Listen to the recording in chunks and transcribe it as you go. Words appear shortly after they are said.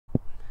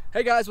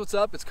Hey guys, what's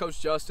up? It's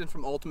Coach Justin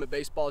from Ultimate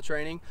Baseball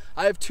Training.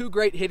 I have two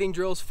great hitting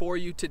drills for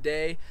you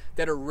today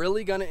that are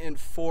really going to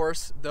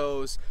enforce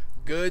those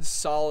good,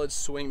 solid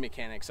swing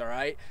mechanics, all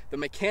right? The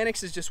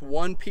mechanics is just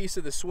one piece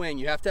of the swing.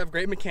 You have to have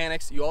great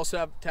mechanics. You also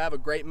have to have a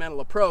great mental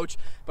approach.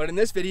 But in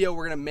this video,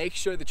 we're going to make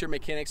sure that your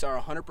mechanics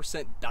are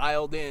 100%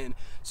 dialed in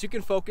so you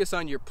can focus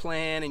on your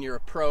plan and your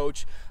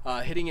approach,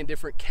 hitting in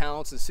different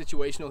counts and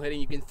situational hitting.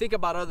 You can think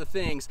about other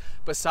things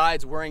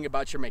besides worrying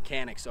about your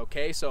mechanics,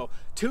 okay? So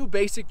two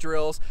basic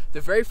drills.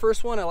 The very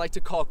first one I like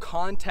to call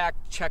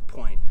contact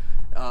checkpoint.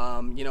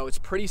 It's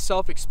pretty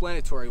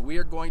self-explanatory. We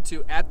are going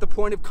to, at the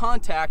point of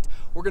contact,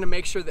 we're going to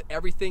make sure that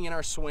everything in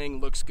our swing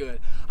looks good.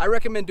 I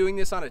recommend doing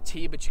this on a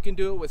tee, but you can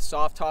do it with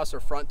soft toss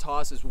or front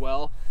toss as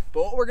well.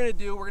 But what we're going to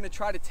do, we're going to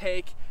try to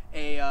take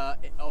a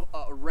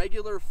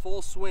regular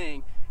full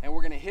swing, and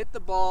we're going to hit the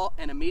ball,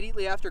 and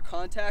immediately after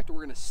contact,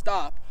 we're going to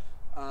stop.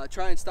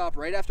 Try and stop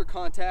right after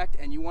contact,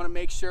 and you want to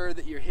make sure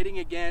that you're hitting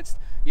against,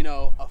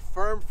 a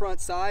firm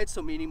front side,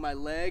 so meaning my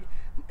leg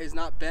is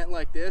not bent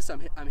like this.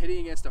 I'm hitting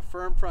against a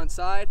firm front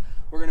side.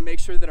 We're going to make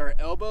sure that our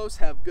elbows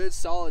have good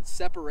solid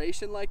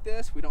separation like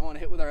this. We don't want to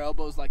hit with our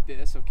elbows like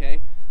this,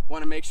 okay?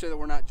 Want to make sure that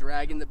we're not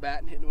dragging the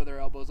bat and hitting with our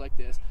elbows like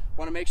this.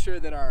 Want to make sure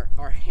that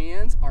our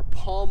hands are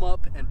palm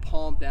up and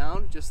palm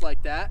down, just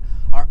like that.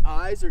 Our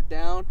eyes are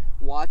down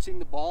watching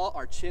the ball.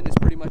 Our chin is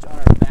pretty much on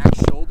our back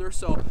shoulder.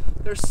 So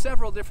there's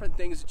several different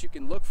things that you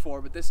can look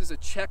for, but this is a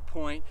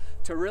checkpoint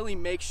to really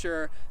make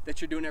sure that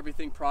you're doing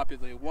everything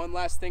properly. One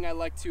last thing I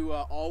like to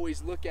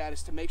always look at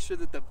is to make sure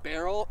that the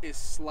barrel is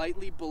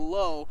slightly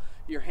below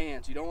your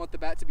hands. You don't want the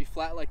bat to be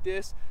flat like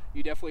this.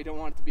 You definitely don't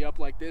want it to be up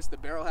like this. The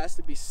barrel has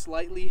to be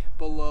slightly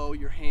below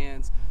your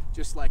hands,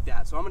 just like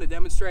that. So I'm going to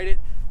demonstrate it.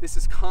 This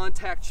is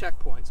contact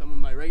checkpoint. So I'm in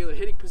my regular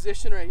hitting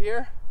position right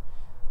here,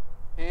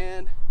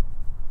 and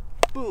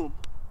boom.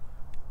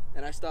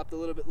 And I stopped a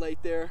little bit late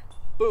there.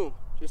 Boom,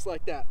 just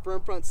like that.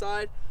 Firm front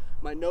side.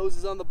 My nose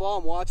is on the ball.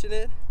 I'm watching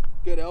it.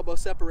 Good elbow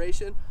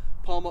separation.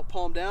 Palm up,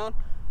 palm down.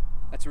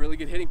 That's a really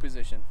good hitting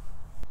position.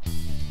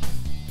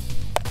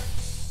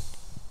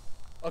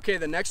 Okay,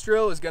 the next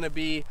drill is going to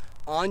be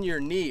on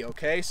your knee,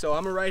 okay? So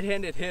I'm a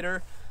right-handed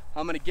hitter.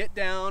 I'm going to get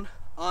down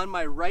on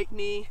my right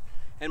knee,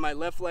 and my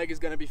left leg is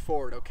going to be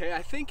forward, okay?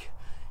 I think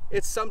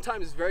it's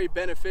sometimes very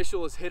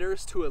beneficial as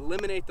hitters to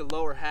eliminate the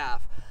lower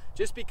half,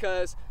 just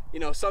because,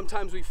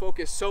 sometimes we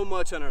focus so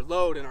much on our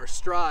load and our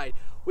stride,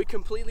 we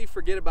completely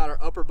forget about our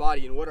upper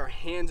body and what our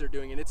hands are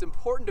doing. And it's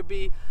important to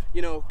be,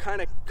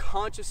 kind of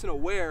conscious and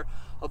aware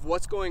of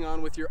what's going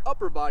on with your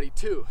upper body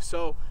too.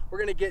 So we're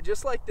gonna get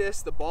just like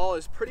this. The ball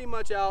is pretty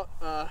much out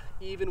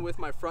even with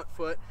my front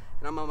foot,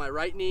 and I'm on my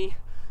right knee.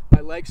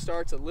 My leg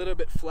starts a little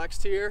bit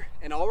flexed here,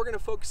 and all we're gonna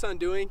focus on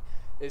doing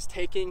is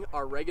taking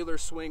our regular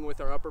swing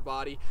with our upper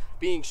body,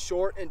 being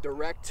short and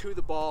direct to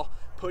the ball,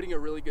 putting a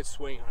really good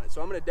swing on it.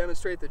 So I'm gonna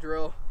demonstrate the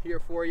drill here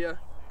for you.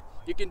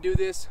 You can do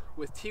this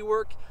with tee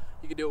work.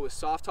 You can do it with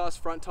soft toss,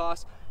 front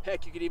toss.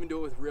 Heck, you could even do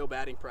it with real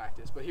batting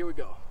practice. But here we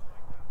go.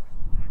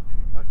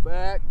 Knock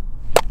back,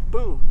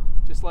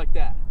 boom, just like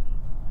that.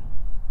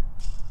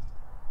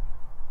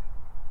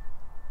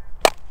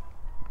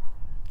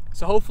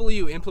 So hopefully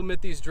you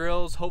implement these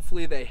drills.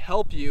 Hopefully they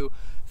help you.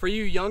 For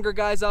you younger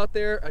guys out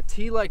there, a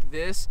tee like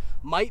this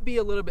might be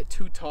a little bit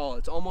too tall.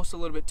 It's almost a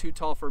little bit too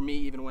tall for me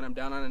even when I'm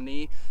down on a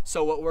knee.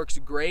 So what works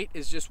great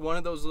is just one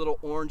of those little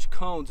orange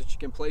cones that you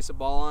can place a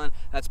ball on.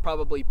 That's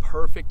probably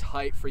perfect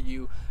height for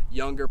you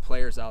younger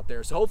players out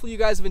there. So hopefully you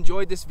guys have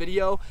enjoyed this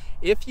video.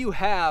 If you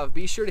have,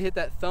 be sure to hit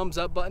that thumbs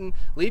up button.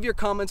 Leave your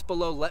comments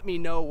below. Let me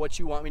know what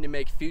you want me to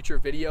make future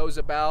videos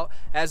about.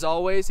 As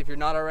always, if you're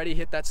not already,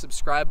 hit that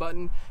subscribe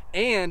button.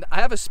 And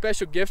I have a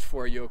special gift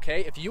for you,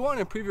 okay? If you want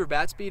to improve your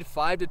bat speed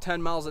 5 to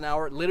 10 miles an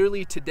hour,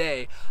 literally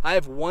today, I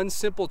have one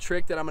simple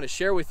trick that I'm going to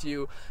share with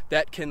you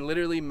that can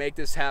literally make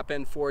this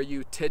happen for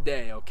you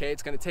today, okay?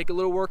 It's going to take a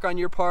little work on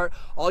your part.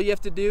 All you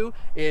have to do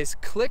is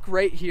click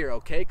right here,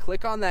 okay?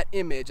 Click on that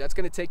image. That's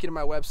going to take you to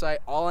my website.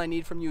 All I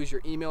need from you is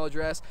your email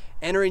address.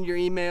 Enter in your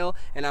email,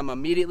 and I'm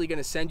immediately going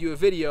to send you a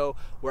video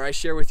where I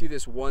share with you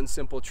this one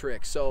simple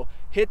trick. So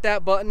hit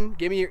that button,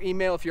 give me your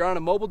email. If you're on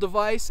a mobile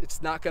device,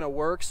 it's not going to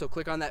work, so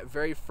click on that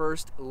very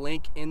first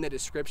link in the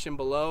description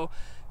below.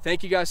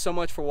 Thank you guys so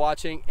much for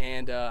watching,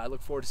 and I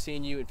look forward to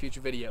seeing you in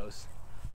future videos.